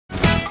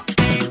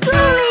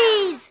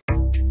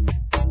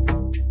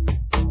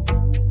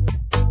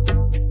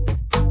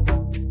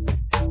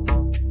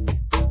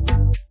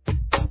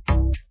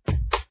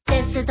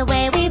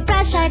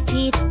our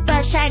teeth,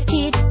 brush our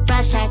teeth,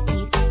 brush our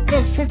teeth.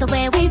 This is the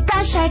way we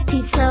brush our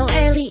teeth so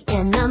early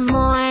in the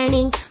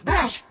morning.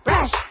 Brush,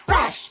 brush,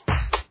 brush,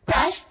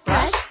 brush,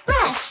 brush,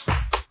 brush.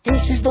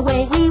 This is the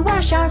way we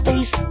wash our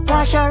face,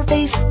 wash our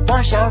face,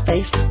 wash our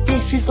face.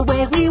 This is the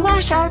way we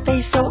wash our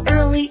face so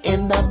early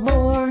in the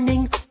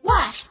morning.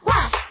 Wash,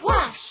 wash,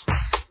 wash,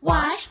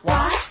 wash,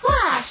 wash,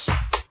 wash.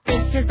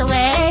 This is the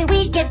way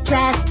we get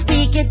dressed,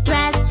 we get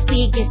dressed,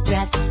 we get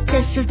dressed.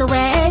 This is the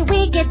way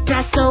we get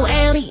dressed so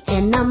early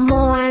in the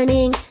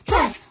morning.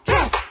 Dress,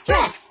 dress,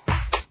 dress,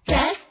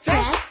 dress,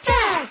 dress,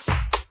 dress.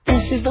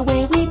 This is the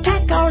way we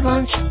pack our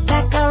lunch,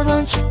 pack our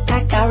lunch,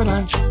 pack our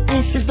lunch.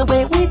 This is the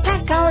way we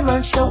pack our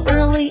lunch so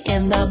early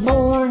in the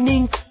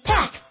morning.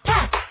 Pack,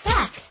 pack,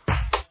 pack,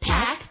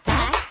 pack,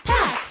 pack,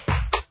 pack.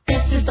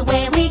 This is the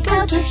way we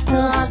go to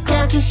school,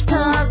 go to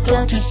school,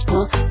 go to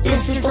school.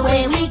 This is the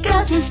way we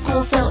go to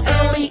school so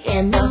early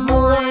in the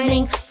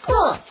morning.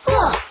 School,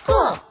 school,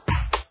 school.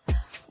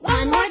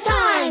 One more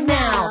time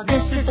now.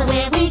 This is the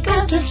way we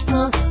go to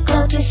school,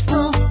 go to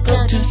school,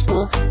 go to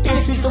school.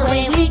 This is the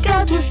way we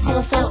go to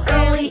school so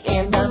early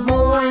in the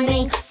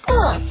morning.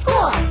 School,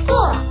 school,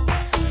 school.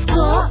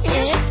 School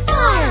is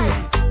fun.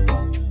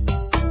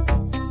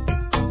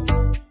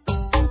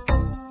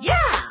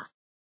 Yeah!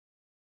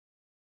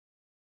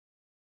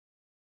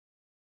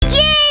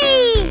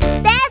 Yay!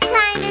 Bath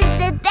time is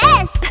the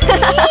best!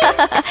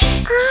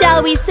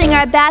 Shall we sing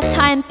our bath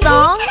time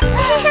song?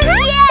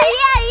 Yeah!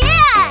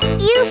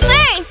 You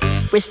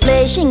first! We're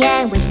splishing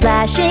and we're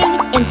splashing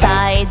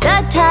inside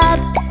the tub.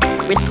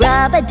 We're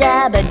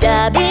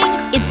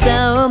scrub-a-dub-a-dubbing, it's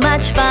so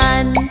much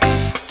fun.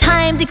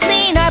 Time to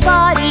clean our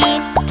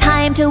body,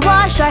 time to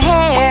wash our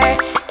hair.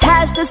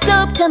 Pass the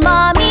soap to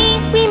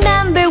Mommy,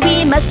 remember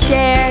we must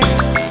share.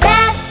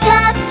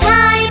 Bathtub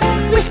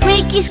time, we're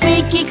squeaky,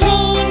 squeaky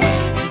clean.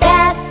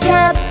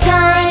 Bathtub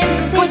time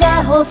for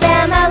the whole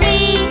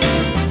family.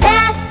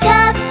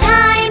 Bathtub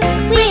time,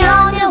 we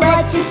all know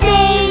what to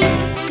say.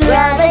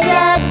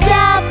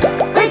 Scrub-a-dub-dub,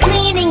 we're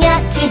cleaning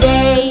up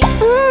today.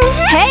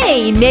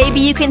 Hey, maybe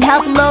you can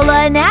help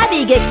Lola and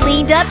Abby get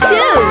cleaned up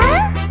too.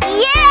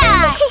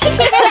 Yeah!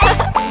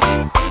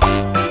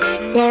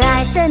 There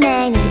are so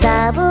many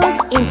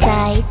bubbles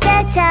inside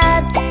the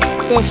tub.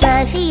 They're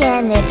fluffy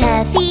and they're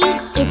puffy,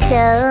 it's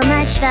so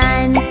much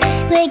fun.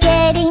 We're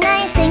getting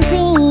nice and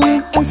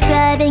clean and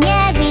scrubbing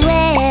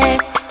everywhere.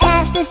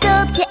 Pass the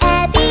soap to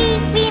Abby,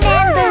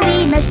 remember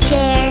we must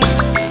share.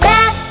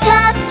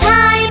 Bathtub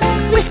time,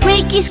 we're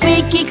squeaky,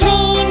 squeaky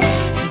clean.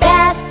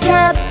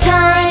 Bathtub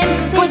time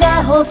for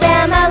the whole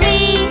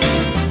family.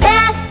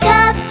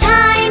 Bathtub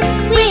time,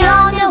 we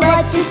all know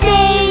what to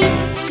say.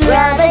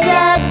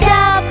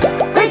 Scrub-a-dub-dub,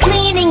 we're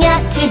cleaning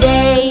up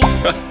today.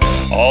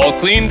 All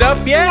cleaned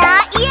up yet?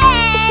 Not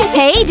yet!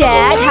 Hey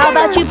Dad, how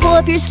about you pull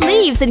up your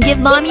sleeves and give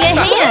Mommy a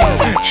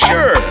hand?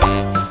 Sure.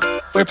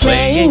 We're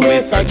playing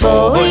with our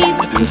toys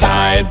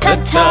inside the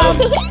tub.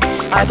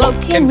 Our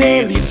boat can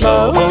really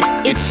float,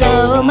 it's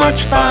so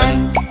much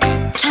fun.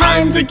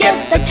 Time to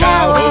get the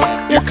towel,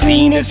 you're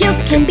clean as you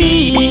can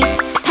be.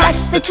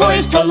 Pass the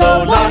toys to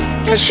Lola,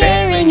 cause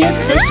sharing is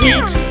so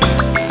sweet.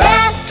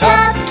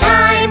 Bathtub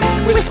time,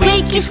 we're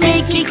squeaky,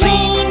 squeaky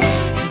clean.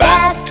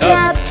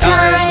 Bathtub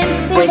time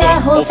for the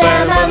whole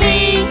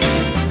family.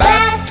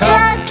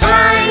 Bathtub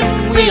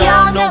time, we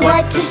all know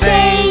what to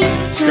say.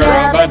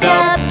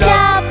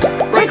 Scrub-a-dub-dub,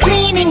 we're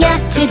cleaning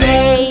up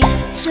today.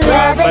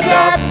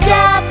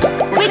 Scrub-a-dub-dub,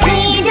 we're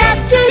cleaned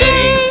up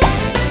today.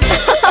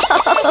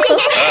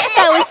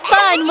 That was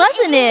fun,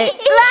 wasn't it?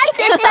 Lots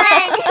of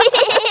fun!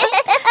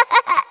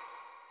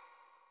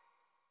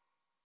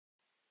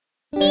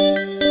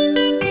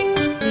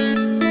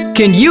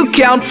 Can you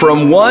count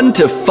from 1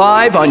 to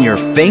 5 on your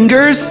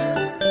fingers?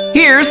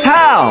 Here's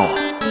how!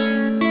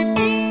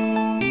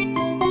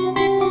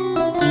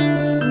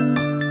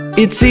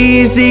 It's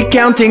easy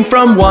counting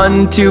from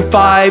 1 to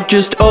 5.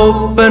 Just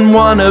open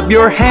one of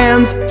your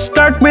hands.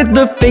 Start with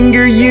the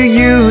finger you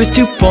use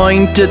to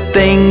point to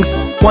things.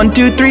 1,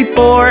 2, 3,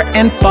 4,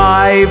 and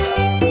 5.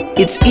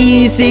 It's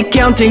easy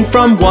counting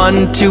from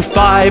 1 to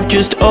 5.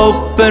 Just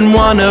open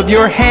one of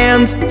your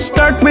hands.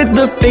 Start with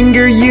the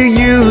finger you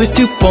use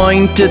to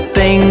point to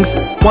things.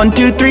 1,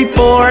 2, 3,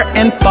 4,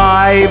 and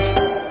 5.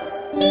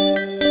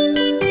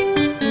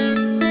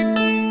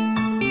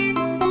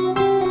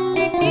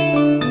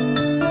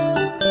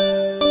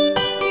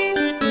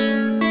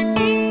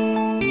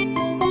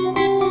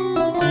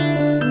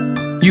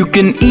 You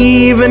can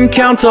even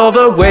count all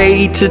the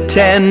way to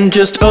 10.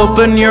 Just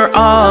open your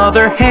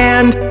other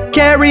hand.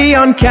 Carry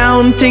on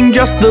counting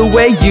just the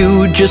way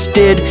you just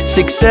did.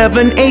 6,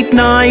 7, 8,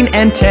 9,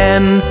 and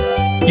 10.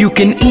 You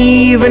can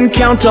even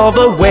count all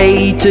the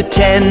way to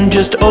 10.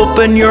 Just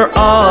open your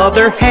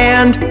other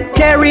hand.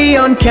 Carry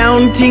on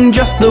counting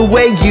just the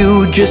way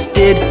you just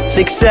did.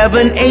 6,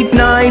 7, 8,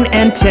 9,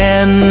 and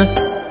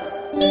 10.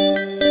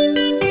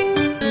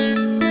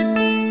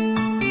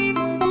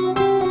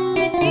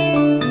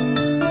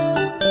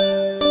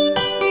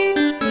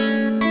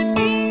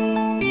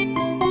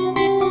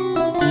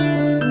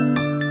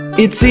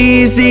 It's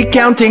easy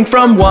counting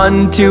from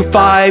 1 to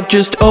 5.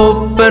 Just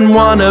open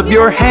one of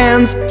your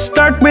hands.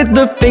 Start with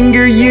the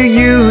finger you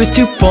use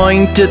to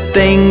point to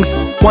things.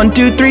 1,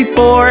 2, 3,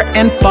 4,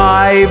 and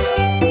 5.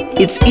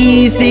 It's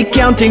easy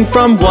counting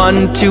from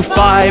 1 to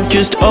 5.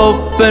 Just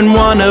open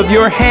one of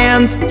your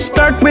hands.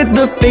 Start with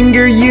the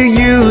finger you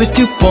use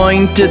to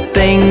point to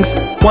things.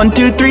 1,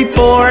 2, 3,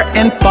 4,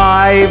 and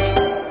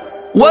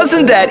 5.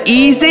 Wasn't that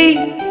easy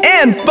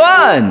and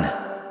fun?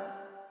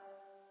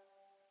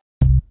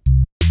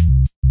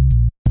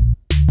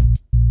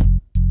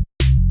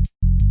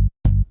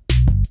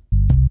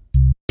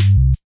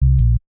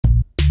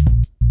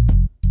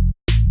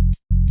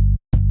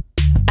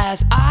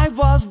 As I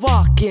was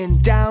walking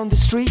down the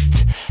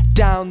street,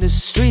 down the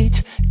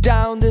street,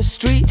 down the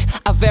street,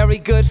 a very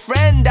good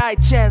friend I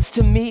chanced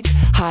to meet.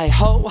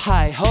 Hi-ho,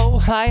 hi-ho,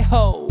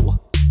 hi-ho.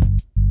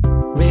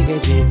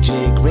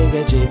 Rig-a-jig-jig,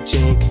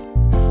 rig-a-jig-jig,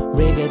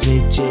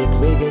 rig-a-jig-jig,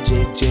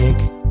 rig-a-jig-jig,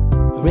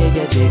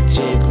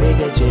 rig-a-jig-jig,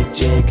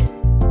 rig-a-jig-jig,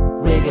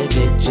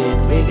 rig-a-jig-jig,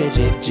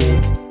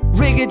 rig-a-jig-jig.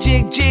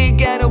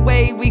 Rig-a-jig-jig and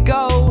away we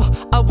go,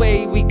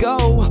 away we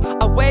go,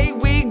 away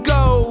we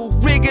go.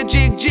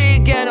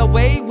 Rig-a-jig-jig and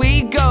away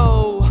we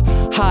go.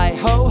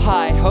 Hi-ho,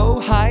 hi-ho,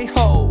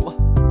 hi-ho.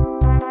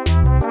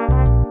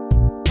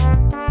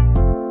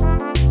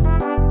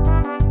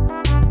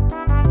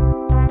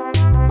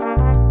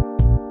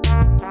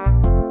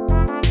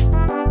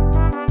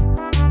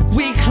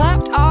 We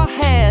clapped our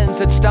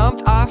hands and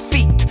stomped our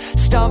feet,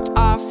 stomped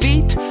our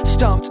feet,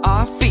 stomped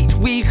our feet.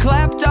 We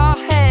clapped our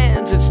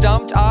hands and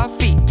stomped our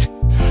feet.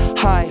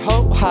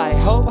 Hi-ho,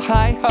 hi-ho,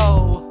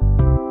 hi-ho.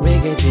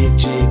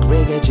 Rig-a-jig-jig,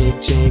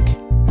 rig-a-jig-jig,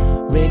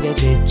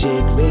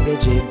 rig-a-jig-jig,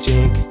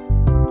 rig-a-jig-jig,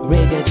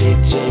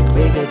 rig-a-jig-jig,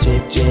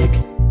 rig-a-jig-jig,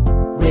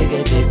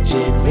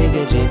 rig-a-jig-jig,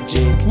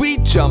 rig-a-jig-jig. We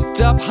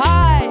jumped up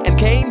high and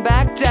came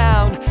back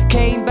down,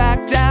 came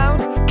back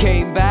down,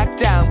 came back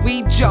down.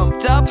 We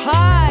jumped up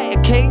high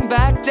and came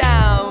back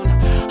down.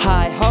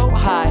 Hi-ho,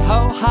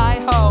 hi-ho,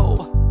 hi-ho.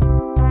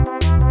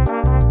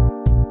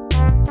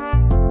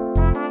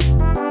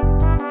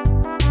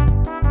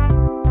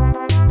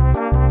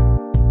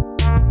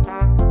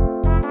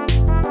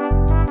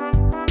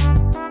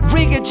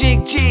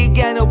 Rig-a-jig-jig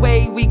and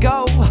away we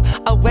go,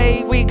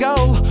 away we go,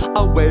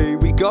 away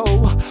we go.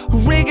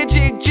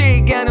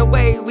 Rig-a-jig-jig and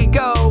away we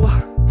go.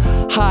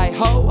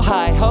 Hi-ho,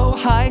 hi-ho,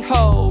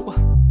 hi-ho.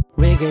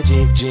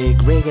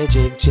 Rig-a-jig-jig,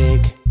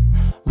 rig-a-jig-jig,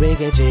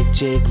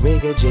 rig-a-jig-jig,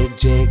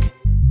 rig-a-jig-jig,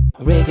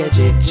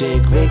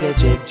 rig-a-jig-jig,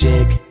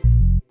 rig-a-jig-jig,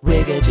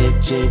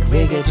 rig-a-jig-jig,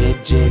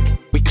 rig-a-jig-jig.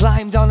 We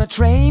climbed on a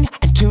train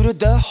and tooted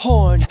the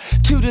horn,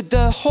 tooted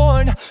the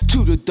horn,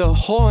 tooted the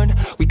horn.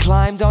 We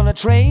climbed on a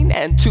train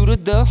and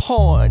tooted the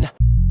horn.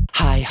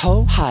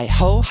 Hi-ho,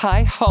 hi-ho,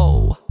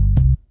 hi-ho.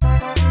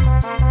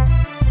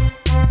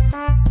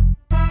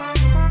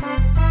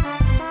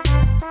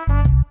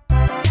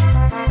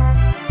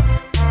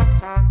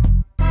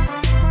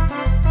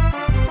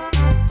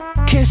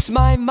 Kissed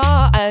my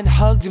ma and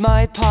hugged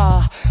my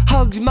pa,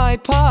 hugged my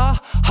pa,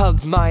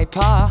 hugged my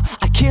pa.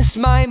 I kissed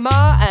my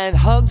ma and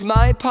hugged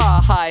my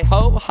pa.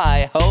 Hi-ho,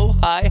 hi-ho,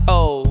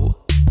 hi-ho.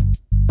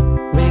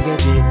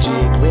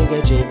 Rig-a-jig-jig,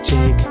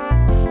 rig-a-jig-jig,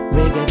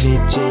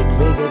 rig-a-jig-jig,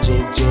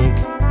 rig-a-jig-jig,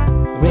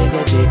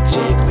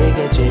 rig-a-jig-jig,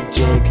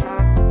 rig-a-jig-jig,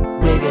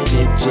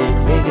 rig-a-jig-jig,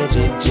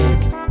 rig-a-jig-jig.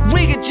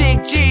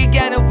 Rig-a-jig-jig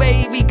and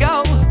away we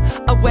go,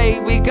 away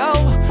we go,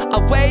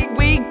 away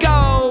we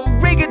go.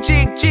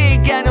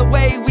 Rig-a-jig-jig and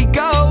away we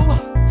go.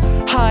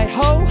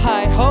 Hi-ho,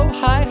 hi-ho,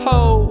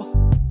 hi-ho.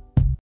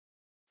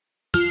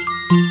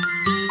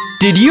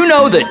 Did you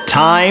know that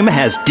time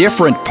has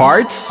different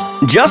parts?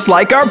 Just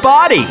like our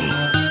body.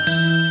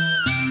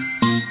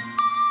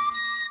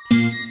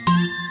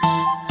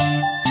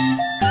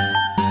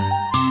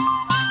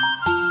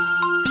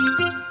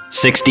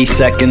 "60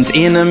 seconds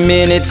in a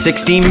minute,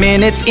 60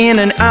 minutes in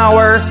an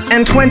hour,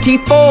 and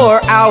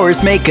 24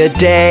 hours make a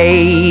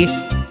day."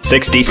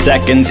 60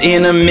 seconds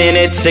in a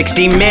minute,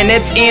 60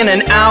 minutes in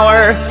an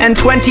hour, and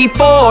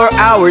 24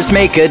 hours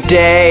make a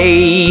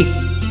day.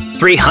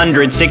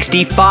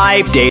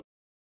 365 days.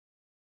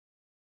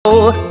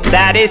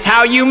 That is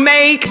how you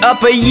make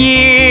up a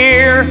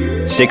year.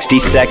 60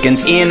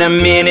 seconds in a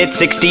minute,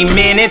 60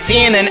 minutes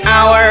in an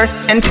hour,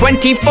 and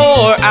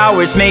 24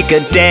 hours make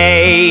a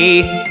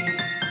day.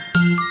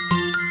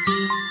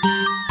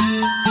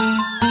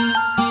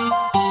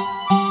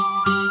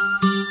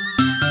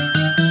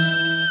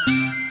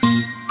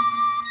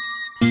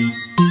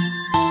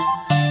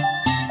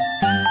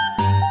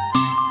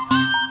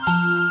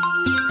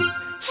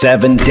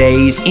 "7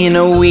 days in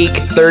a week,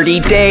 30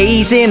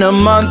 days in a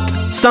month.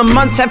 Some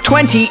months have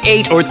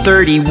 28 or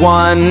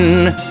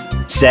 31.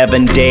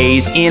 7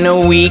 days in a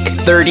week,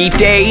 30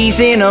 days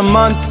in a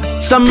month.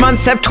 Some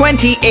months have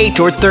 28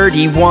 or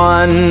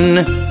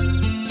 31.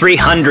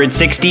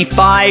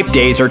 365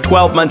 days or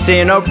 12 months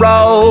in a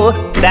row.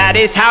 That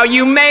is how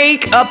you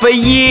make up a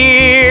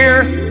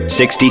year.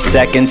 60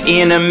 seconds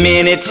in a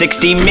minute,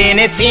 60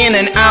 minutes in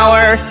an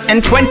hour,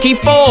 and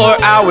 24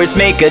 hours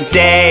make a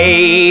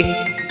day.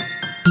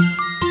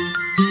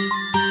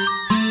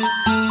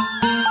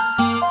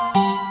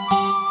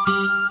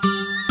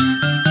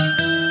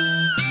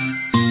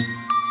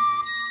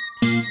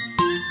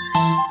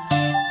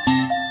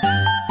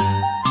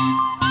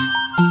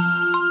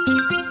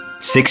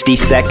 60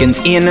 seconds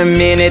in a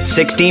minute,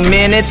 60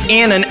 minutes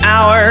in an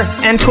hour,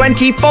 and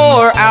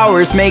 24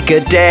 hours make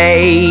a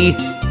day.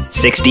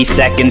 60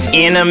 seconds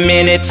in a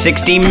minute,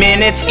 60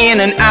 minutes in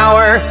an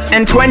hour,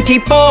 and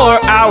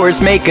 24 hours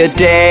make a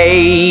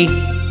day.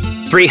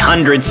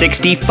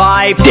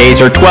 365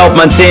 days or 12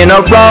 months in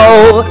a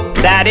row.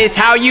 That is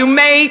how you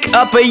make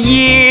up a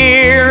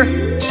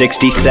year.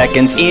 60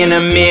 seconds in a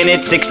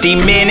minute, 60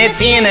 minutes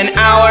in an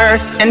hour,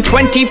 and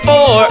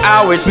 24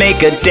 hours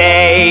make a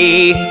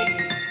day.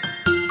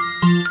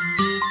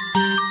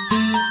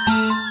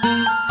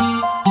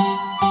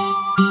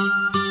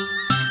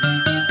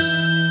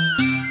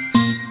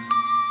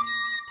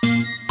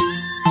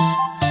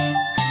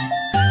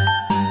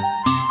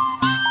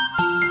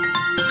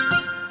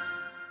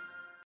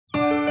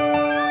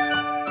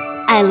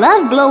 I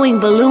love blowing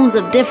balloons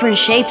of different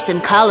shapes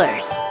and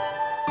colors.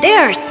 They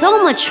are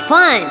so much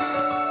fun.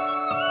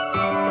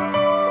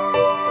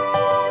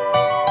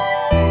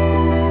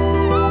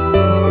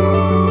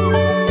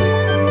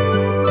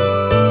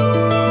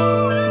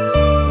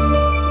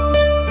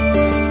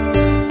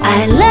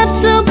 I love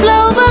to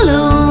blow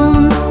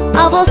balloons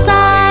of all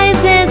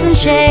sizes and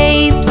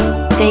shapes.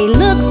 They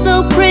look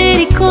so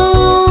pretty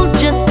cool,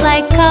 just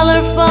like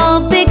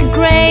colorful big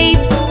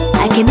grapes.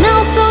 I can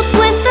also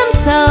twist them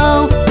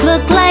so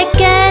look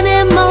like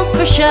animals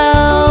for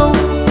show.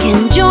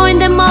 Can join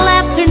them all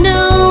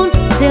afternoon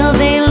till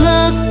they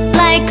look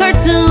like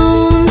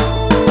cartoons.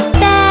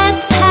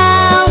 That's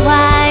how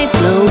I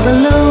blow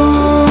balloons.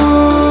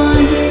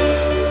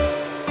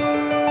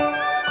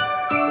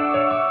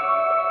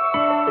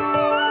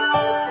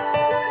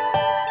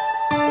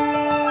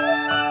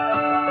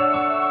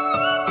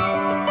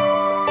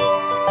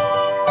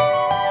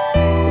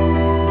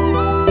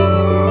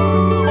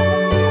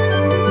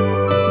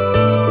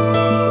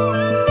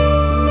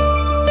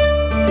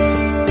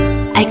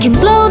 I can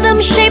blow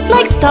them shaped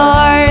like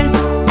stars.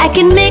 I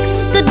can mix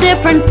the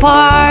different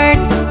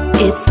parts.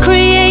 It's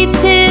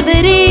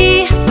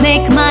creativity,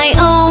 make my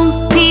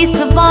own piece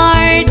of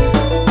art.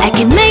 I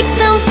can make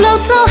them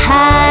float so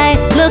high,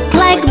 look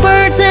like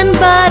birds and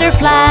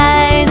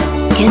butterflies.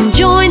 Can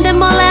join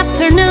them all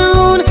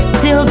afternoon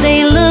till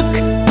they look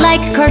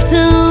like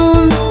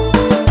cartoons.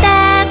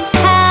 That's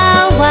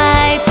how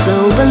I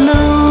blow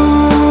balloons.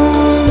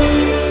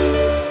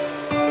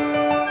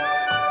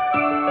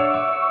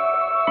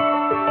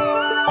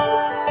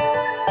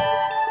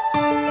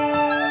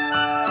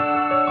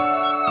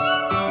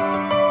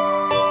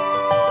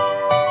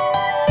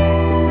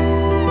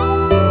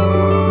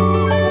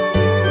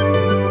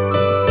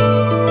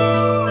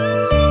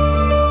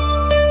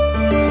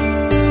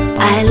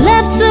 I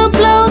love to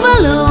blow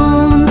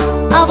balloons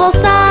of all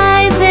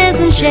sizes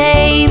and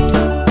shapes.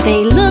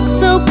 They look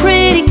so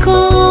pretty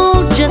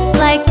cool, just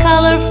like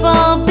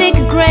colorful big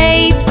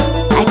grapes.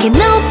 I can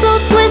also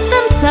twist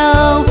them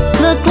so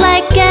look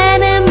like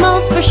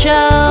animals for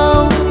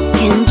show.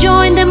 Can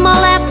join them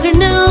all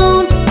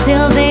afternoon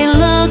till they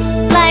look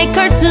like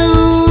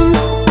cartoons.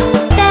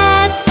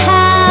 That's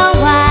how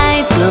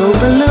I blow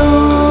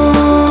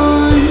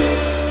balloons.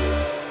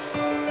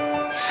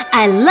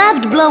 I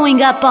loved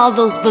blowing up all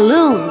those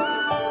balloons.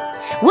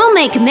 We'll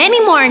make many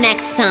more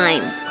next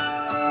time.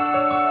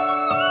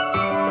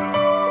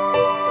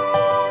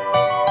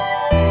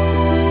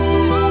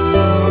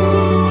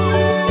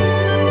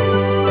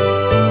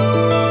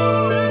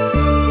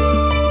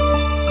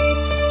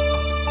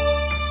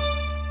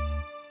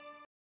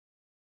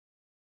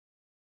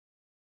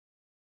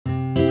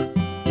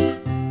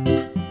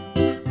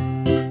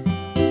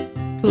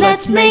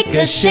 Let's make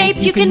a shape.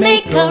 You can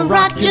make a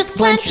rock. Just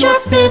clench your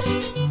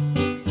fist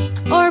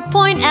or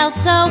point out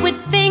so with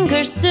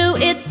fingers too.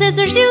 It's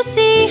scissors, you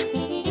see.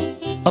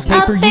 A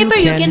paper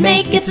you can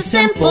make. It's a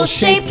simple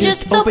shape.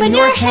 Just open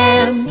your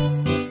hand.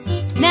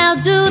 Now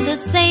do the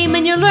same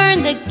and you'll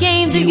learn the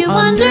game. Do you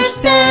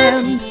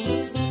understand?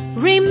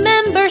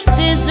 Remember,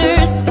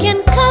 scissors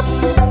can cut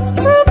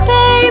through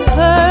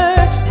paper,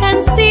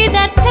 and see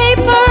that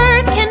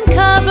paper can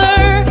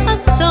cover a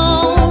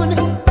stone.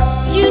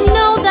 You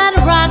know that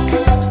rock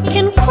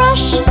can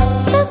crush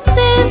the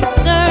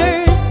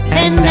scissors,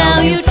 and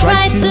now you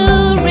try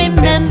to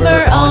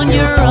remember on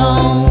your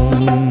own.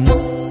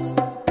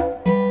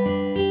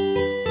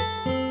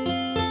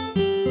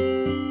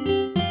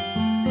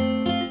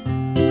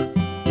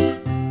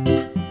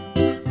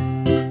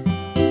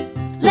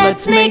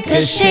 Let's make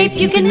a shape.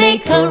 You can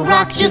make a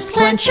rock. Just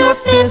clench your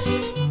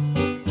fist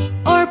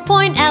or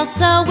point out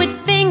so with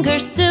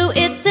fingers too.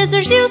 It's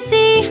scissors, you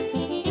see.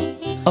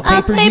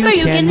 A paper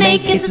you can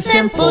make. It's a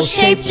simple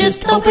shape.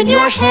 Just open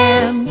your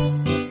hand.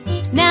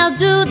 Now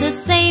do the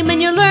same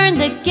and you'll learn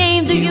the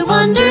game. Do you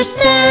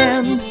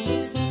understand?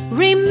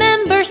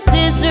 Remember,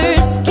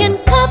 scissors can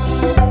cut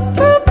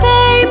through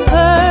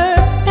paper,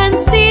 and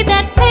see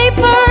that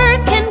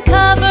paper can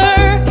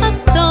cover a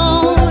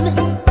stone.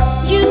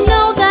 You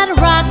know that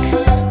rock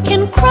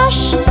can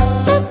crush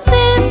the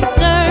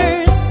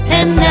scissors,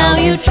 and now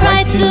you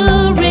try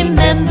to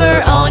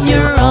remember on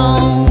your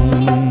own.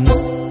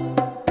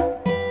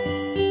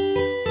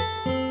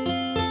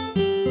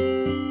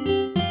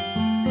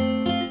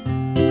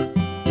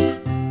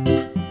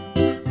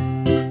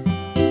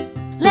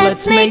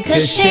 Let's make a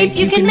shape.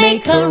 You can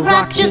make a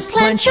rock. Just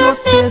clench your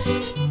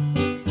fist.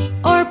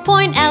 Or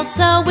point out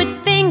so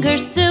with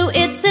fingers too.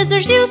 It's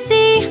scissors you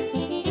see.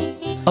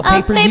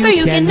 A paper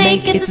you can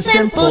make. It's a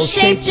simple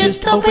shape.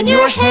 Just open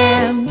your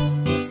hand.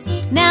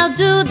 Now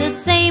do the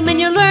same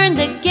and you'll learn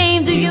the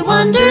game. Do you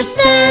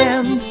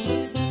understand?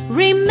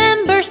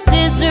 Remember,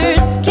 scissors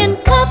can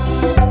cut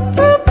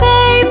through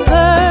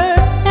paper,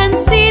 and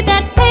see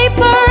that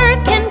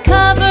paper can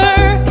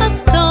cover a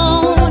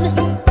stone.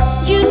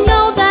 You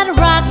know that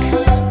rock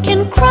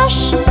can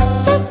crush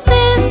the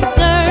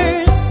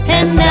scissors,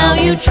 and now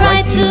you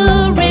try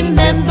to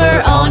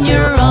remember on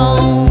your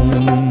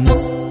own.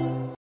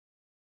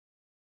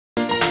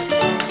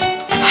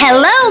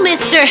 Hello,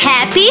 Mr.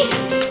 Happy.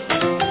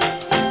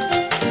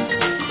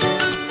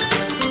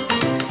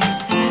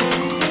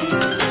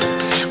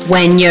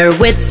 When you're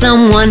with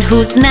someone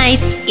who's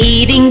nice,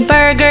 eating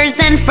burgers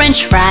and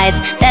french fries,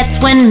 that's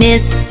when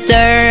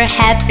Mr.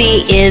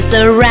 Happy is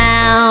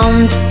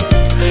around.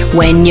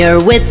 When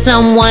you're with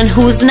someone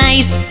who's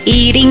nice,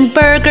 eating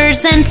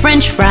burgers and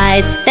french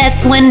fries,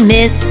 that's when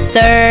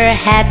Mr.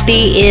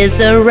 Happy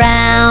is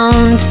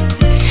around.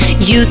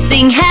 You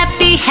sing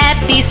happy,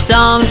 happy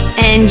songs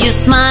and you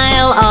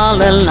smile all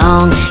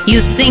along. You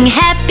sing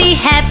happy,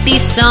 happy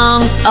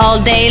songs all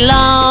day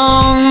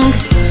long.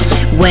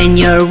 When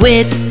you're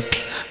with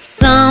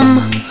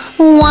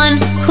someone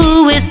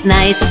who is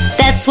nice,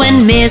 that's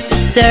when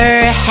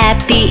Mr.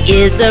 Happy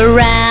is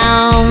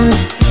around.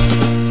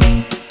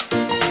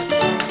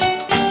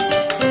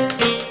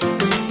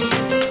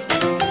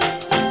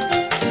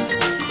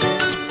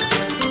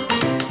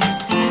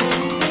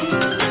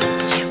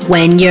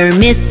 When you're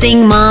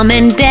missing mom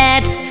and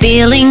dad,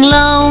 feeling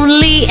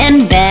lonely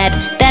and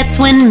bad, that's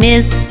when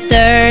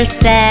Mr.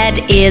 Sad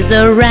is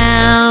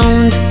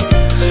around.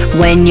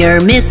 When you're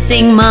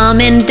missing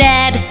mom and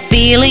dad,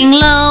 feeling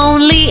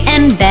lonely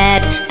and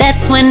bad,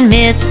 that's when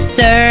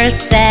Mr.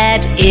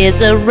 Sad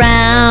is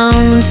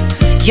around.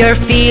 You're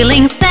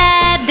feeling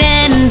sad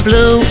and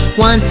blue,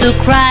 want to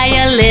cry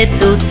a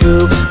little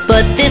too,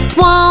 but this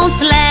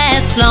won't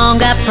last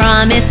long, I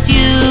promise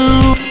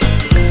you.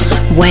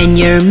 When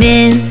you're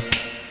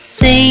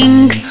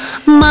missing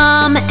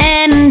mom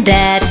and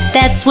dad,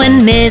 that's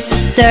when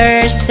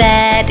Mr.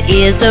 Sad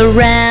is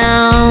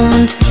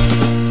around.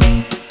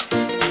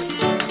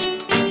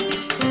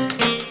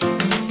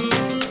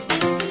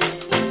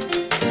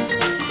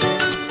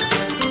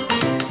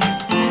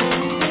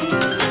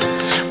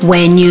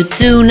 When you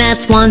do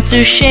not want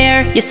to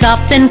share your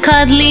soft and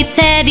cuddly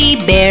teddy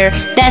bear,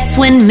 that's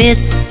when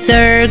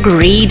Mr.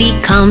 Greedy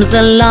comes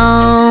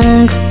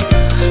along.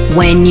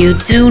 When you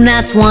do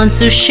not want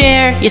to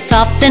share your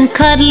soft and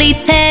cuddly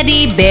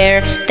teddy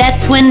bear,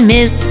 that's when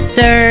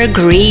Mr.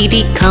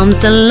 Greedy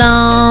comes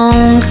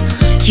along.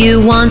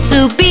 You want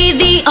to be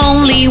the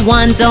only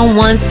one, don't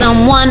want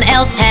someone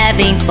else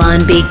having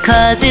fun,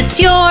 because it's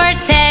your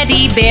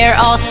teddy bear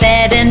all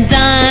said and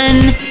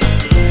done.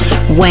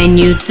 When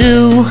you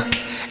do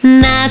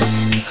not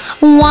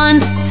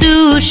want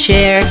to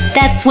share,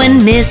 that's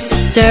when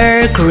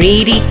Mr.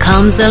 Greedy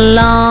comes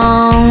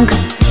along.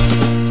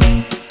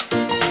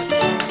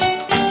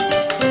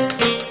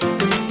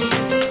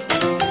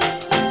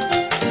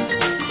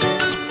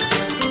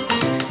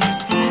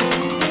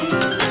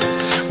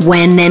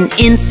 When an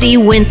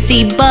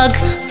incy-wincy bug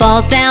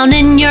falls down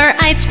in your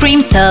ice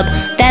cream tub,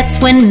 that's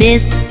when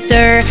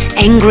Mr.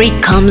 Angry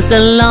comes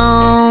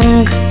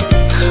along.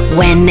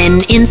 When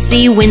an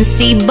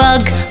incy-wincy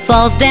bug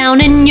falls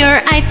down in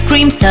your ice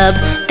cream tub,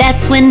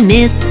 that's when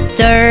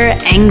Mr.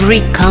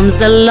 Angry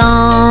comes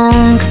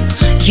along.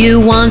 You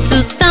want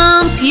to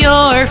stomp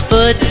your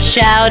foot,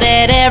 shout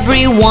at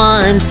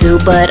everyone too,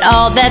 but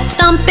all that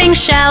stomping,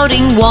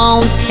 shouting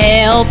won't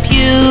help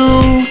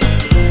you.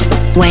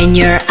 When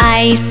your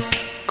ice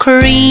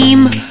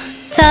cream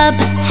tub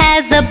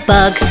has a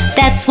bug,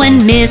 that's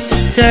when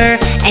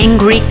Mr.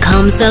 Angry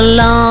comes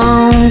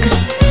along.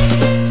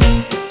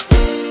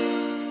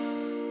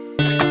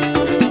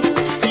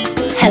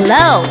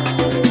 Hello,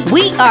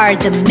 we are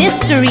the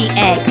mystery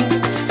eggs.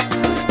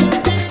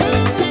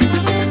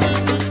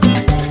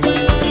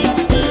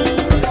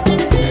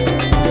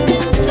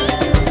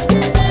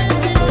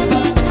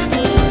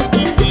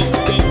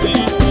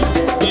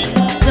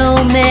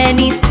 So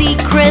many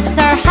secrets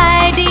are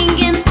hiding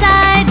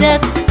inside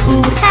us.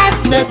 Who has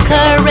the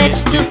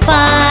courage to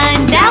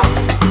find out?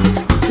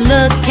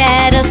 Look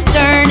at us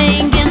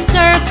turning in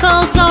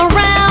circles all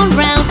round,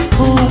 round.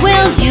 Who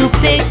will you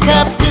pick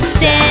up to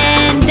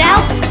stand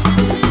out?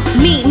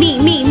 Me, me,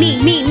 me, me,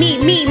 me, me,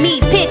 me,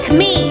 me, pick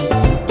me.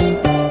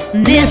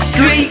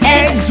 Mystery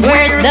eggs,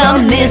 we're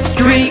the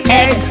mystery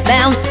eggs.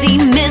 Bouncy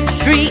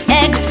mystery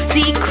eggs,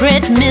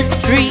 secret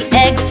mystery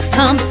eggs,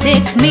 come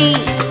pick me.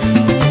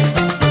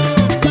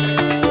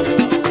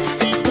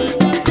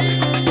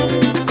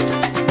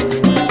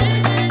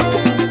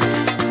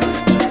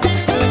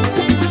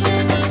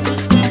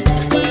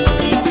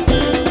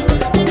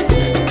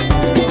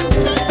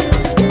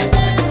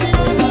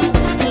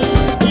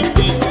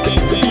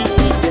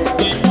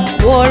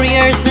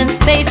 Warriors and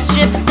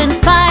spaceships and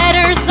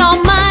fighters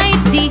all mighty,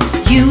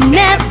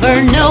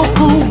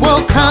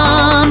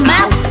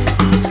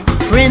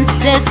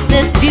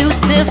 princesses,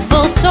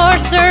 beautiful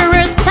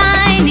sorcerers,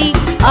 tiny,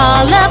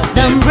 all of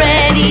them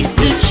ready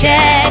to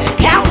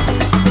check out.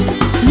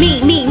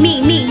 Me,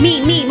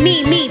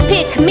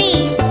 pick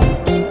me.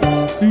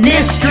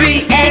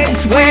 Mystery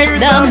eggs, we're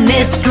the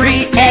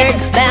mystery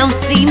eggs.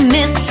 Bouncy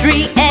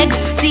mystery eggs,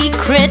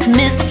 secret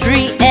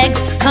mystery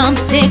eggs, come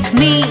pick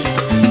me.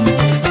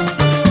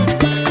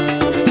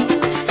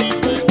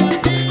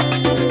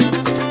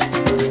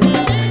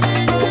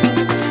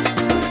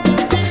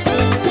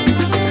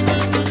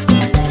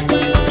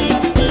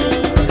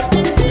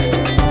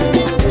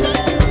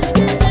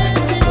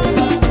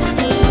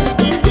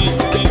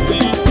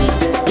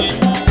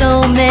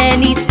 So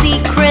many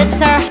secrets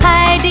are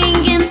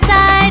hiding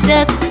inside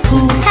us.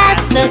 Who has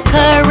the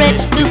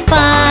courage to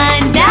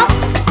find out?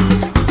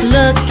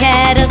 Look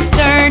at us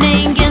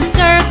turning in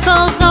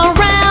circles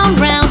around,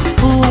 round.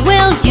 Who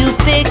will you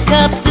pick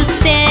up to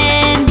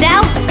stand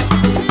out?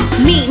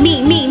 Me,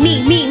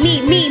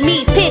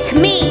 pick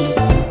me.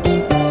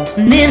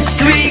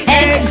 Mystery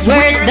eggs,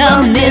 we're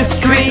the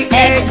mystery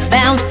eggs.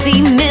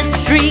 Bouncy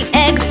mystery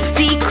eggs,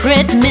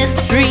 secret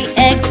mystery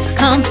eggs,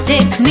 come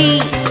pick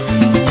me.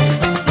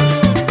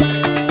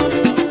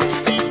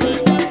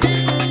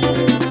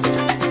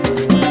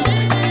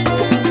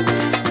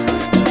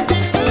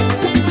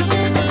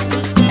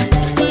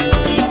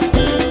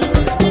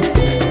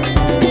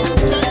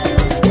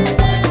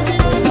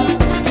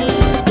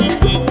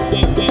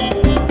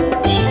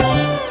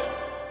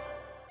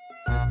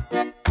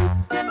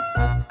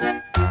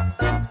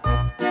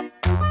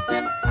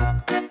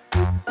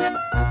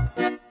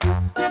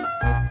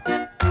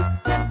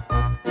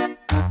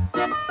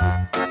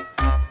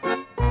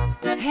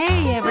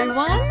 Hey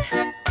everyone!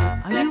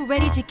 Are you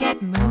ready to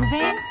get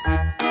moving?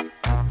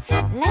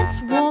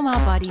 Let's warm our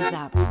bodies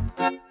up.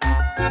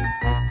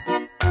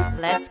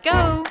 Let's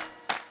go!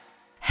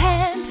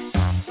 Head,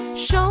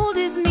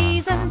 shoulders,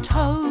 knees and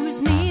toes,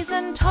 knees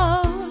and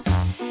toes.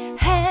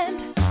 Head,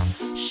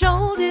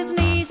 shoulders,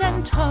 knees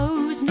and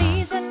toes,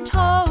 knees and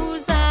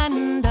toes.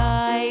 And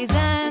eyes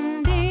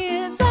and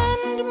ears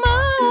and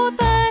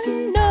mouth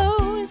and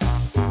nose.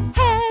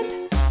 Head,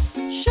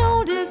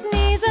 shoulders,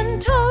 knees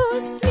and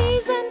toes,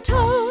 knees and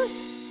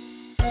toes.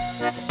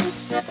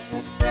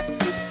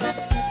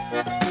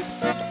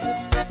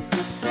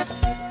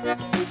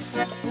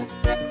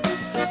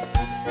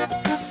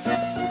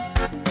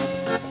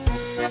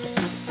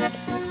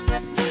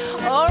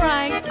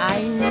 Alright,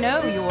 I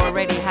know you're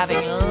already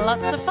having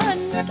lots of fun.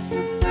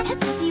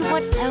 Let's see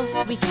what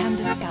else we can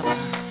discover.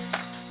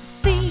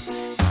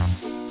 Feet,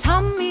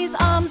 tummies,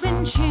 arms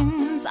and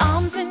chins,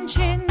 arms and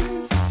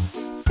chins.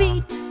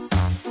 Feet,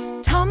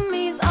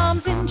 tummies,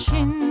 arms and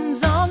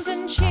chins, arms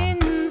and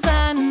chins.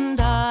 And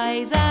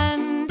eyes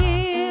and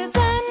ears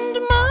and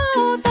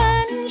mouth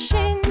and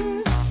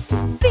shins.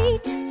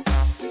 Feet,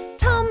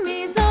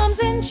 tummies, arms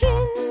and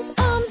chins,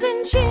 arms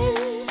and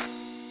chins.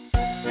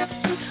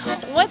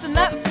 Wasn't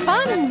that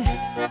fun?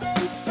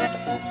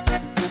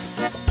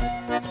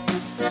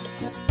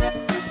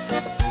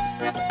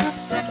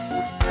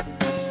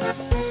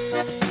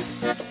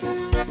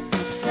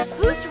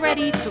 Who's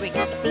ready to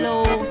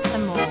explore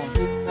some more?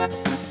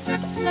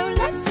 So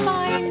let's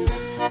find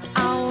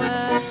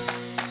our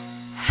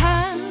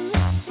hands,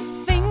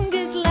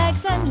 fingers,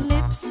 legs and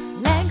lips,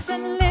 legs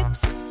and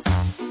lips.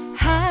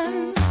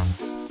 Hands,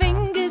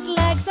 fingers,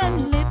 legs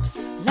and lips,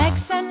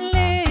 legs and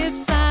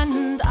lips.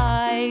 And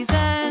eyes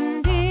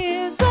and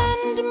ears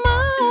and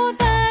mouth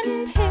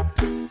and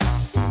hips.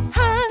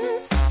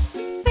 Hands,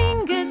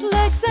 fingers,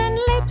 legs and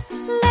lips,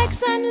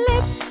 legs and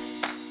lips.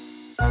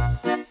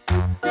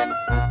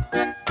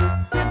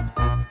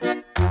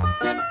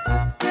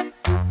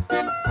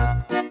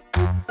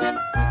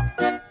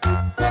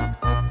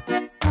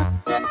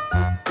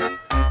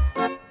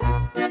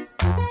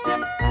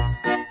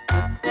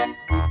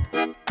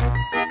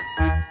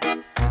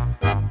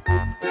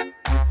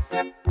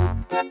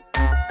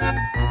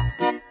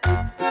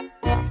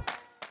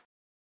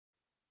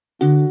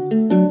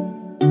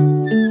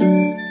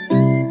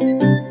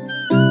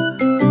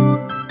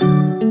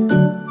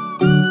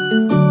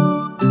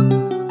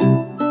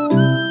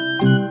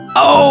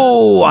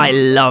 Oh, I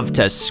love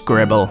to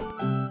scribble.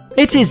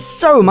 It is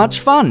so much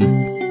fun.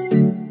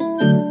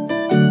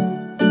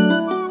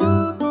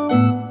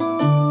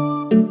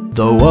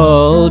 The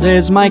world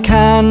is my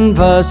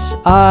canvas,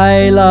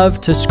 I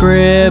love to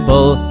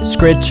scribble.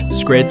 Scritch,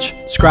 scritch,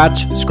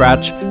 scratch,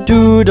 scratch,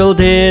 doodle,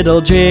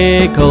 diddle,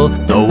 jiggle.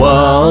 The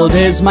world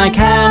is my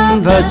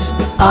canvas,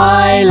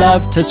 I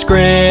love to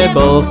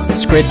scribble.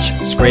 Scritch,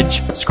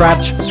 scritch,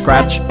 scratch,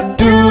 scratch,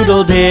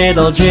 doodle,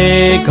 diddle,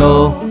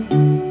 jiggle.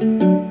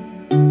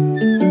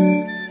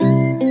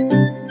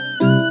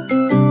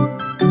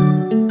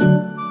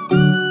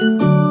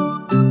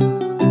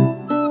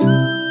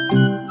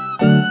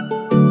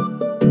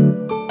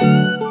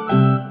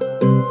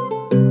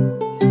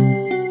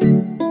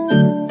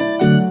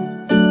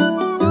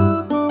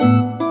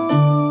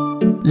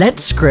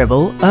 Let's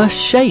scribble a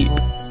shape.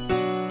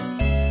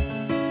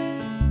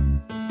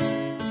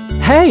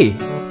 Hey,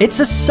 it's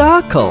a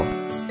circle.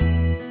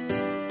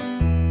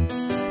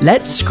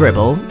 Let's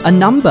scribble a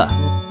number.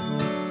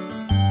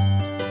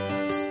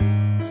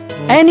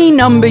 Any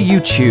number you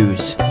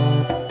choose.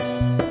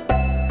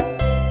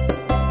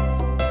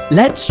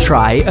 Let's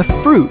try a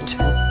fruit.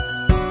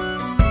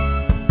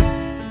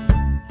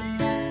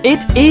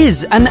 It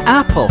is an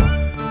apple.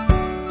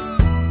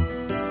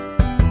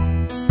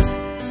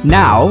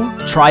 Now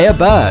try a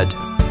bird.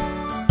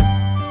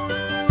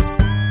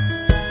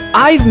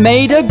 I've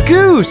made a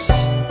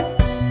goose.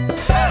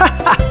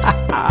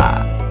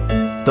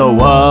 The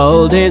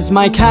world is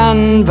my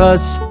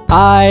canvas.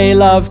 I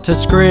love to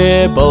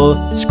scribble.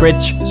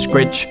 Scritch,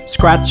 scritch,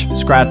 scratch,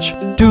 scratch.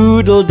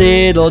 Doodle,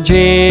 diddle,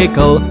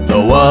 jiggle. The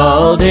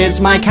world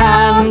is my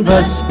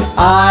canvas.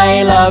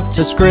 I love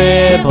to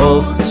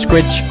scribble.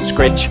 Scritch,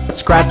 scritch,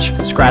 scratch,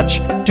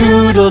 scratch.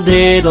 Doodle,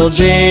 diddle,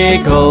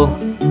 jiggle.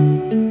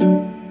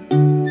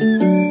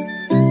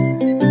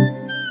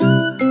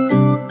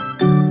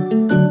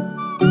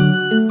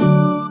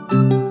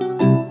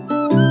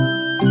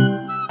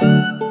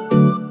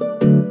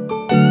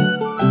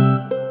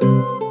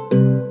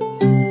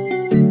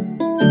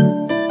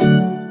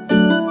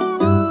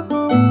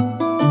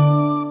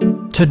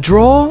 To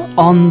draw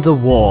on the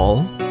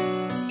wall,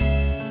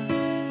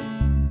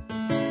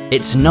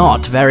 it's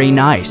not very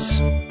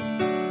nice.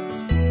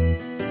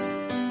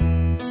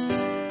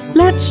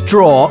 Let's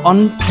draw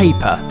on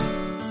paper.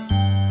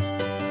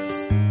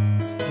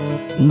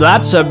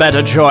 That's a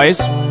better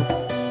choice.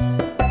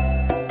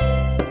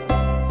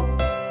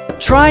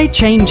 Try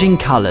changing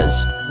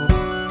colors.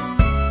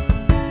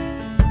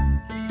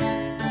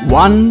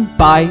 One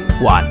by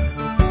one.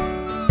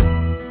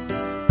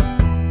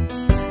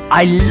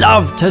 I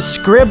love to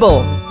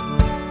scribble.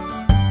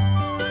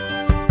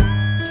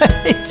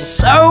 It's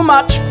so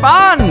much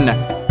fun!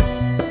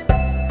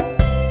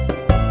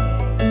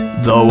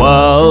 The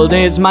world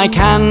is my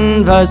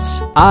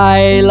canvas.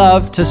 I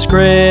love to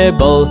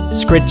scribble.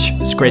 Scritch,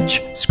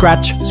 scritch,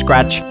 scratch,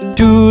 scratch.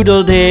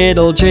 Doodle,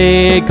 diddle,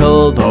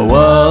 jiggle. The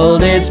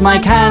world is my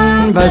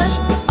canvas.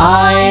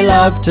 I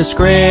love to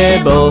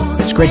scribble.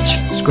 Scritch,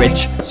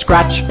 scritch,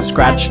 scratch,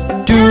 scratch.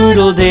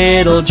 Doodle,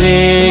 diddle,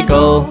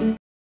 jiggle.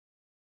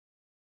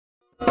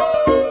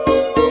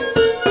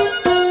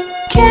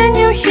 Can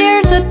you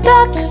hear the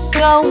duck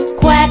go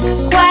quack,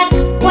 quack,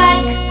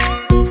 quack?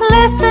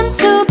 Listen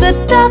to the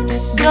duck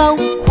go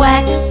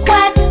quack,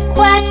 quack,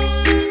 quack.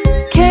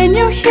 Can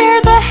you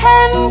hear the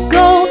hen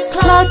go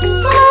cluck,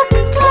 cluck,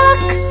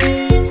 cluck?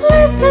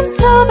 Listen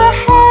to the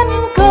hen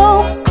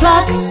go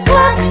cluck,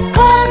 cluck,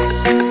 cluck.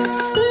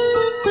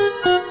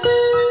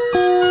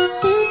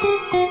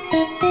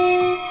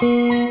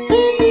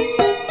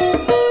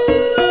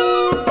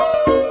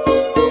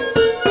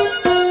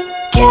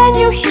 Can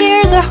you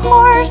hear the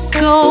horse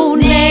go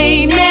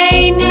neigh,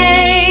 neigh,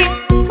 neigh?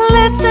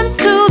 Listen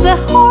to the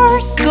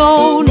horse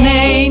go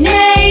neigh,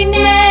 neigh,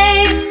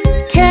 neigh.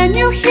 Can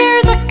you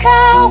hear the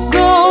cow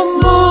go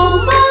moo,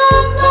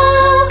 moo,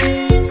 moo?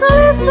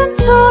 Listen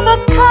to the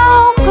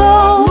cow go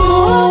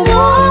moo,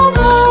 moo,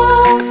 moo.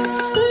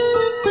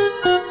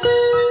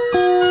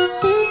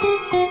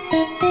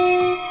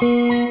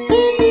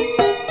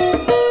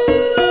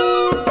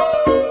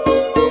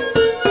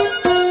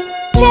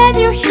 Can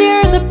you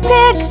hear the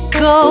pig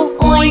go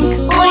oink,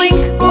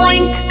 oink,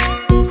 oink?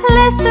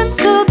 Listen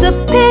to the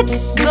pig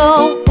go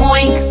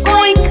oink,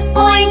 oink,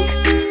 oink.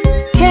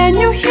 Can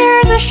you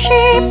hear the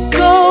sheep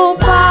go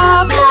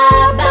ba, ba,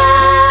 ba?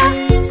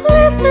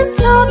 Listen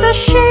to the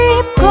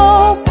sheep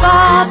go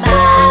ba,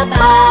 ba,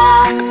 ba.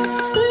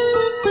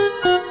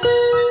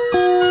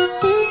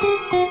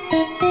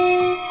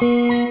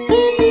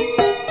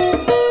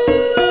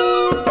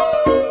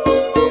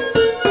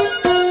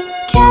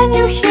 Can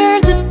you hear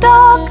the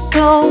dog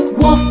go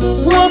woof,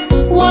 woof,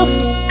 woof?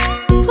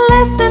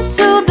 Listen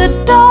to the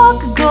dog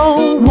go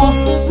woof,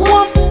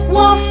 woof,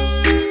 woof.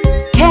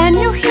 Can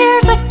you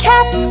hear the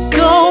cat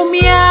go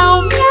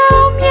meow, meow,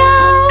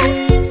 meow?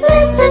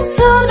 Listen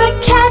to the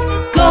cat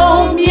go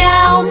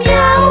meow,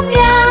 meow,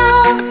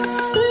 meow.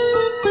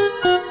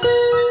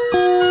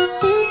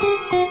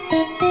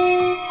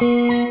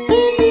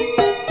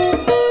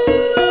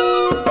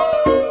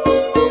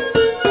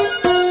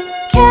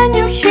 Can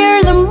you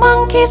hear the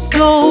monkeys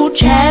go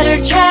chatter,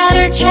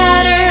 chatter,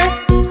 chatter?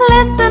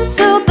 Listen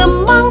to the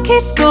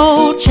monkeys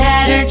go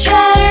chatter,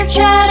 chatter,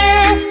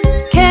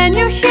 chatter. Can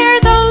you hear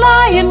the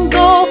lion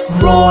go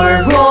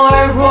roar,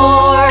 roar,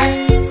 roar?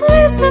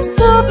 Listen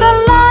to the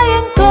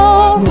lion go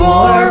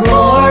roar,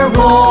 roar,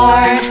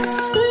 roar.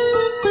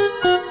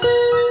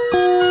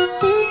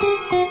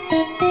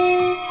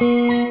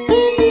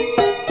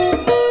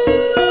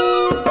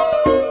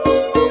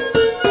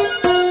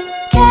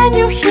 Can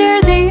you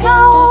hear the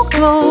owl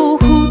go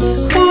hoot,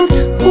 hoot,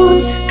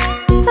 hoot?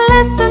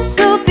 Listen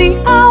to the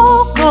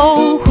owl go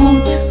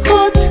hoot,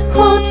 hoot,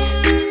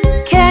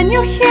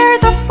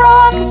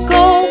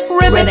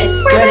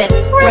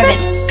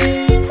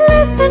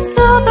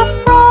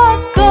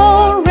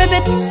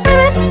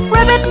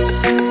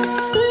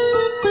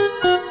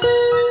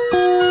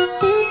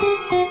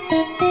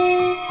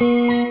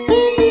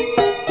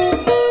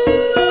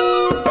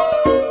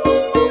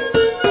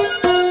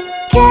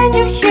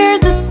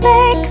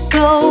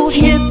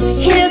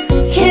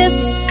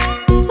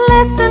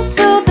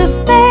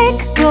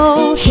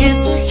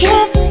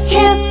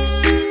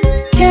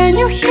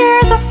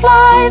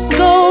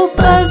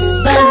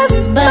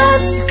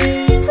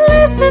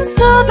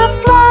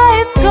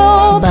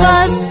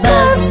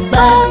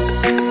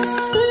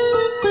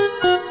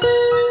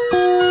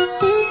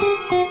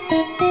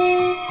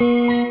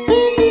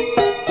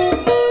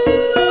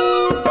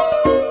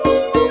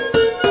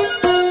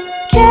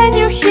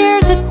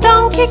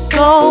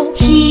 go.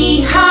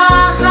 Hee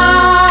ha ha.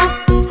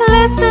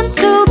 Listen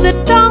to the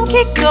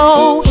donkey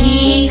go.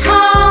 Hee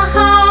ha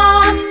ha.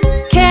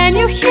 Can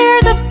you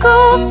hear the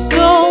goose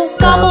go?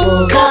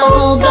 Gobble,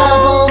 gobble,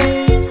 gobble.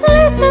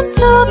 Listen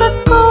to the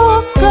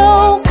goose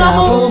go.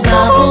 Gobble,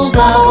 gobble,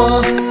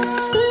 gobble.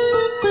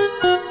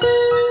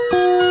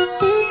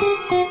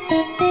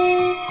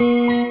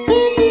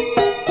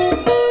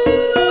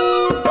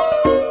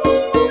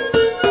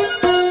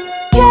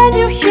 Can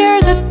you hear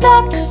the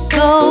duck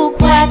go?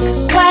 Quack,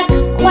 quack,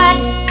 quack.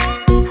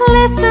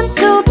 Listen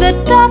to the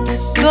duck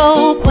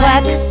go.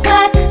 Quack,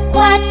 quack,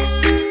 quack.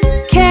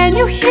 Can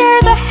you hear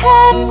the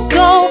hen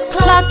go?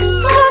 Cluck,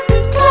 cluck,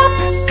 cluck.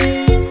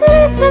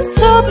 Listen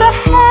to the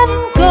hen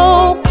go.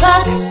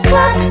 Cluck,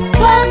 cluck,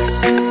 cluck.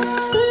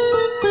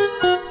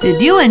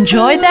 Did you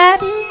enjoy that?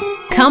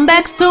 Come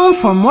back soon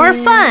for more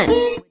fun.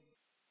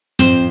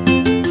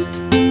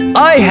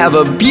 I have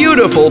a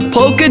beautiful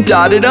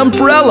polka-dotted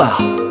umbrella,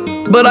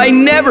 but I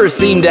never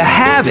seem to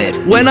have it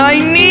when I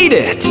need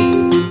it.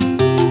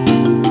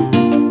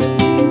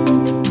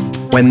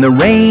 When the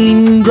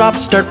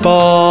raindrops start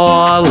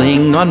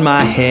falling on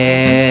my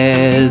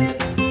head,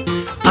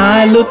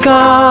 I look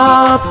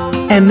up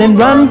and then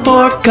run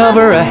for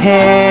cover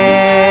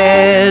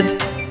ahead.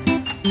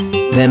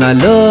 Then I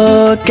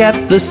look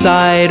at the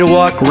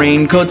sidewalk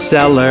raincoat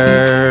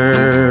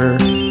seller,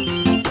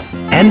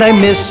 and I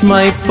miss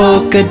my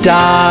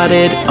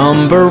polka-dotted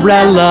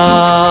umbrella.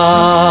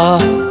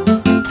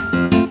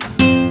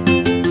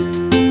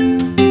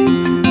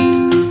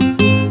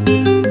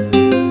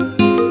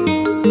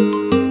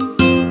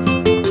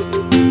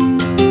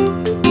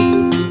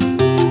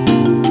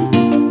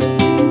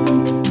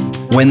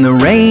 When the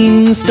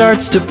rain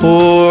starts to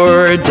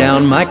pour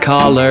down my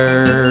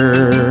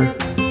collar,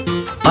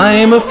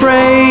 I'm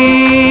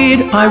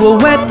afraid I will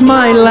wet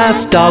my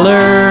last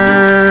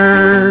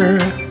dollar.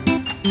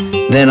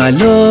 Then I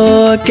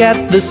look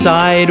at the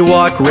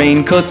sidewalk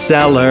raincoat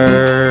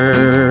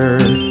seller,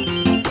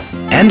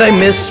 and I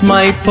miss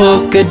my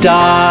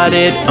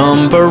polka-dotted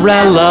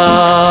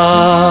umbrella.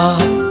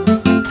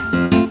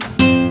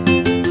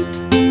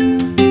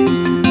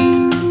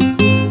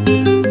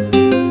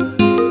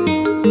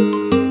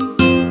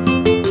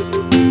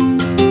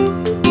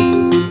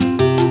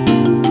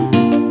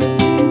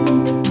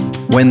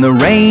 When the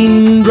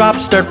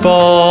raindrops start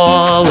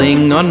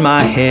falling on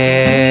my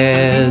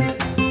head,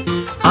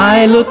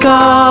 I look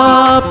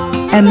up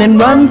and then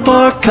run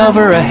for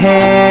cover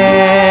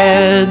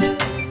ahead.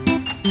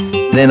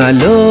 Then I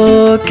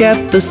look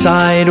at the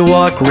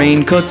sidewalk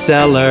raincoat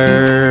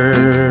seller,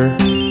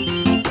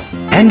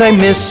 and I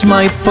miss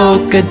my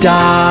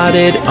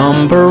polka-dotted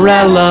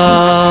umbrella.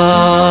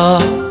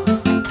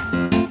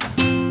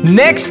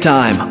 Next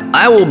time,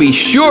 I will be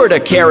sure to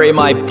carry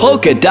my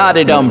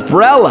polka-dotted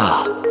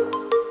umbrella.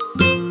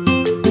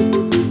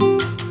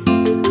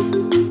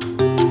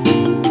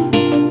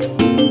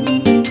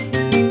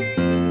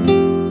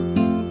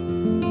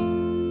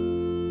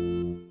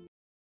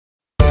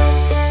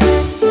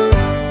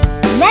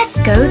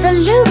 Let's go the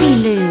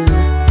looby-loo.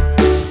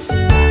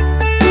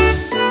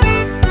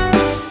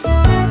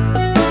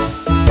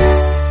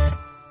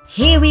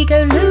 Here we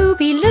go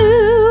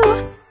looby-loo.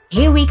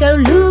 Here we go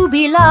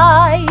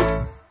looby-light.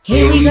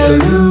 Here we go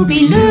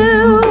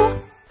looby-loo.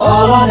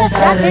 All on a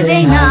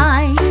Saturday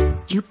night.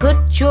 You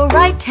put your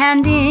right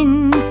hand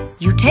in.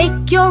 You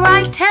take your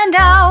right hand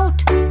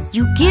out.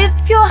 You give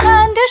your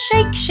hand a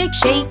shake, shake,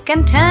 shake,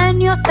 and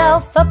turn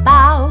yourself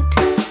about.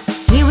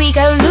 Here we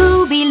go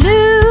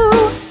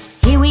looby-loo.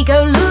 Here we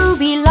go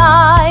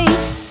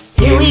looby-light.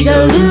 Here we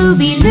go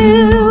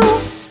looby-loo.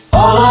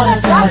 All on a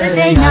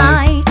Saturday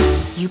night.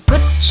 You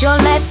put your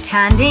left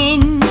hand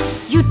in.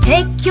 You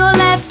take your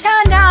left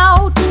hand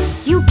out.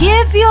 You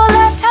give your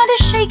left hand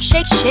a shake,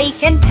 shake,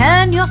 shake, and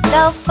turn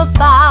yourself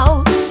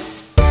about.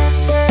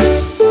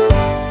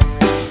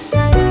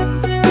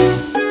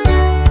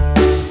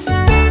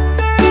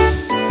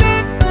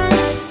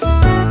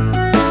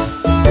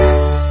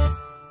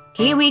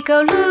 Here we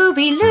go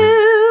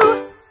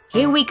looby-loo.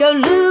 Here we go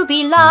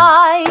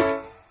looby-light.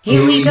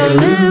 Here we go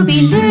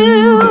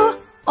looby-loo.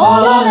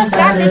 All on a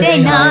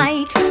Saturday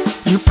night.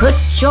 You put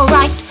your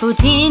right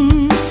foot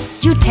in.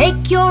 You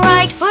take your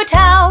right foot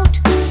out.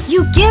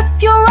 You give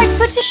your right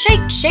foot a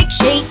shake, shake,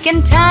 shake,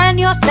 and turn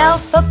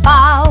yourself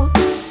about.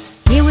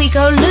 Here we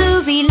go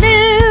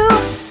looby-loo.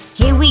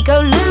 Here we go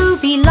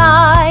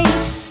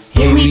looby-light.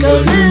 Here we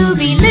go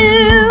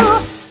looby-loo.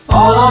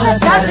 All on a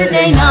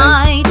Saturday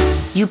night.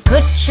 You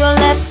put your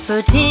left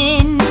foot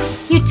in.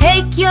 You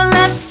take your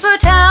left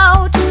foot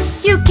out.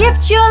 You give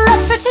your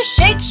left foot a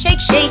shake, shake,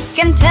 shake,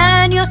 and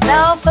turn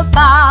yourself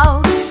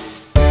about.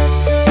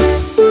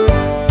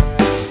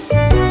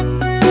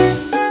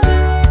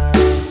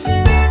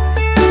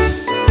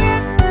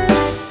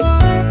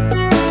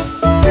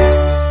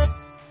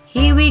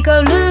 Here we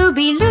go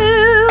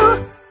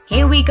looby-loo.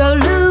 Here we go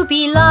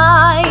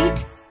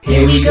looby-light.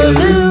 Here we go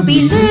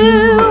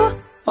looby-loo.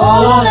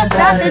 All on a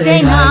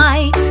Saturday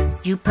night.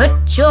 You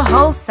put your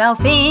whole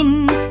self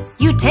in.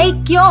 You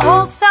take your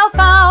whole self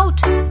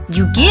out.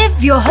 You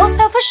give your whole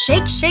self a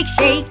shake, shake,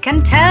 shake,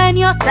 and turn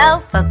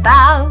yourself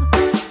about.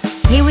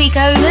 Here we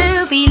go,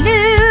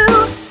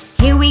 Looby-Loo.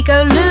 Here we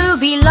go,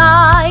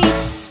 Looby-Light.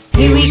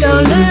 Here we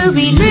go,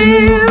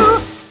 Looby-Loo.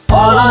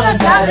 All on a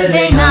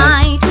Saturday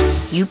night.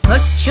 You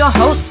put your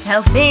whole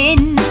self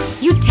in.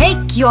 You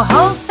take your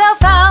whole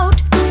self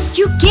out.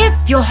 You give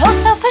your whole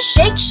self a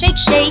shake, shake,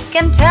 shake,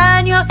 and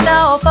turn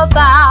yourself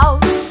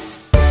about.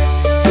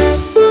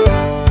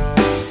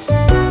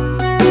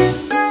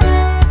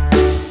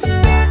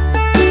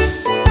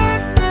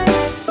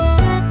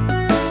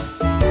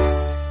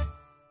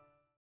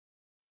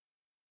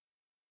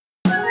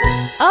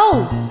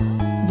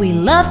 Oh, we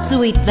love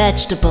to eat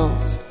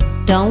vegetables,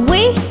 don't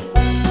we?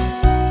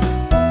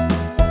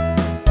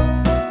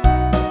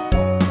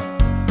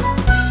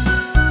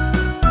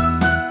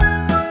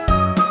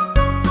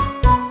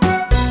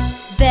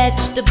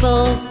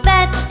 Vegetables,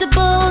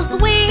 vegetables,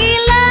 we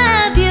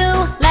love you.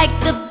 Like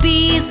the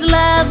bees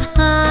love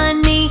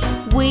honey,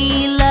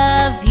 we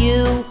love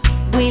you.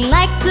 We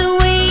like to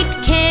eat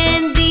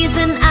candies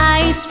and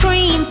ice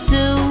cream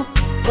too.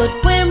 But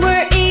when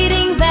we're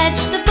eating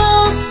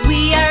vegetables,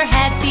 we are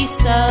happy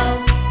so.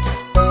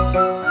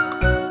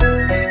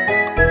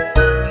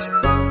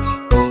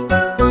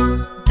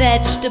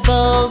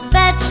 Vegetables,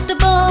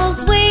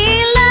 vegetables,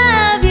 we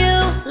love you.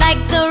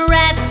 Like the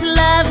rat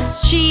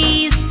loves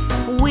cheese,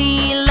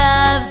 we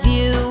love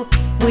you.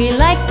 We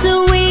like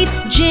to eat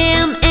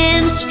jam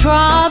and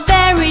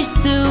strawberries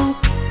too.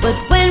 But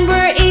when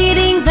we're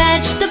eating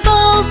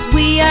vegetables,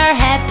 we are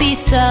happy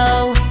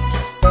so.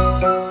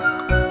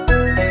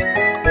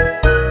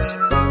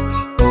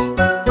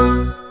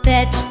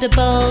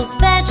 Vegetables,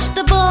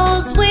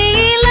 vegetables,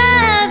 we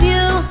love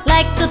you.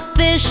 Like the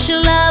fish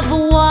love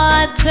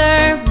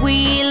water,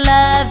 we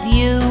love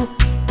you.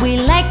 We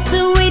like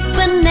to eat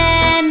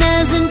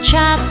bananas and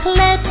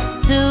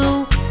chocolates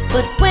too.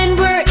 But when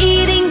we're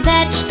eating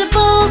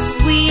vegetables,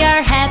 we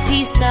are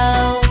happy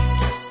so.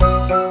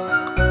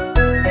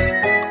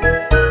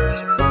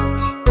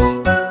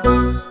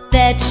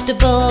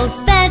 Vegetables,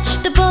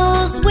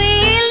 vegetables, we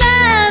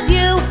love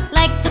you.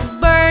 Like the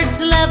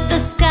birds love the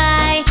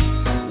sky,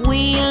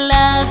 we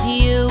love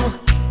you.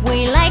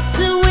 We like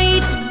to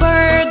eat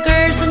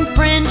burgers and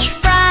french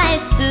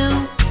fries too.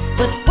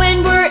 But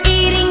when we're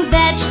eating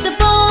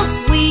vegetables,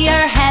 we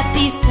are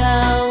happy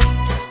so.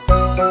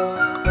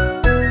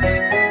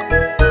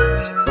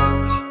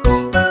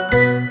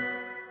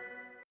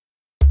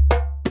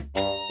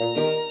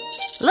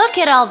 Look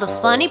at all the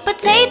funny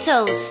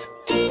potatoes.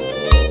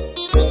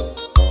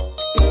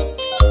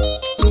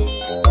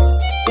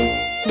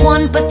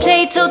 1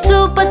 potato,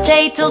 2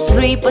 potatoes,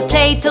 3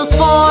 potatoes,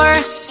 4,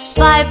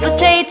 5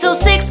 potatoes,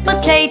 6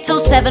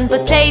 potatoes, 7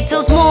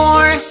 potatoes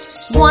more.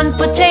 1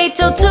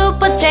 potato, 2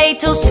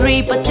 potatoes,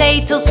 3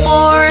 potatoes,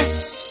 4,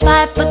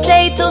 5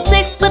 potatoes,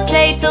 6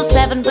 potatoes,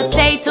 7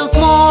 potatoes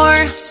more.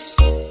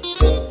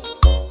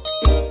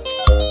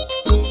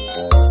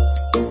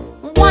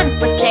 1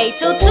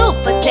 potato, 2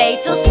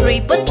 potatoes,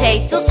 3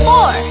 potatoes,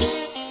 4,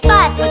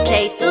 5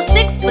 potatoes,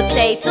 6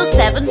 potatoes,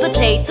 7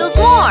 potatoes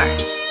more.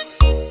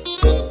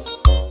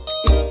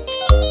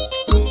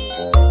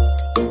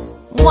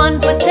 1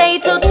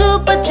 potato, 2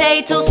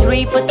 potatoes,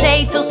 3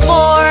 potatoes,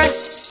 4,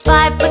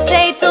 5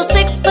 potatoes,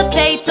 6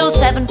 potatoes,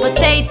 7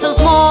 potatoes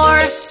more.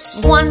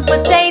 1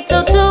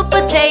 potato, 2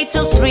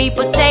 potatoes, 3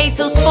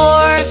 potatoes,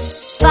 4,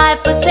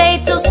 5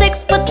 potatoes,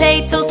 6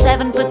 potatoes,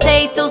 7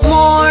 potatoes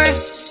more.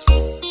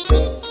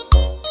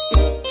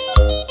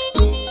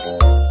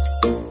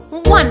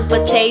 1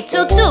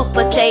 potato, 2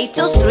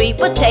 potatoes, 3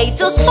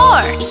 potatoes,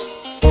 4,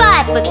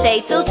 5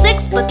 potatoes,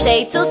 6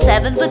 potatoes,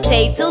 7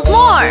 potatoes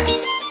more.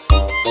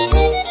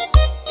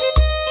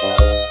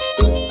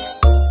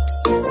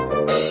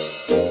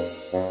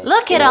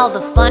 Look at all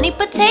the funny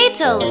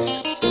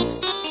potatoes.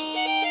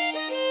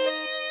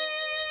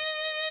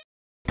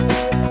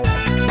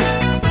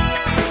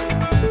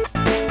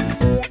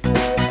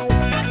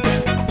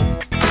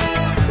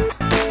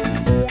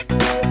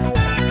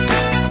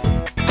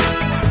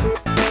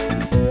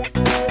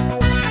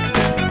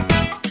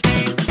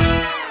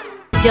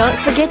 Don't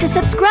forget to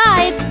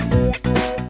subscribe.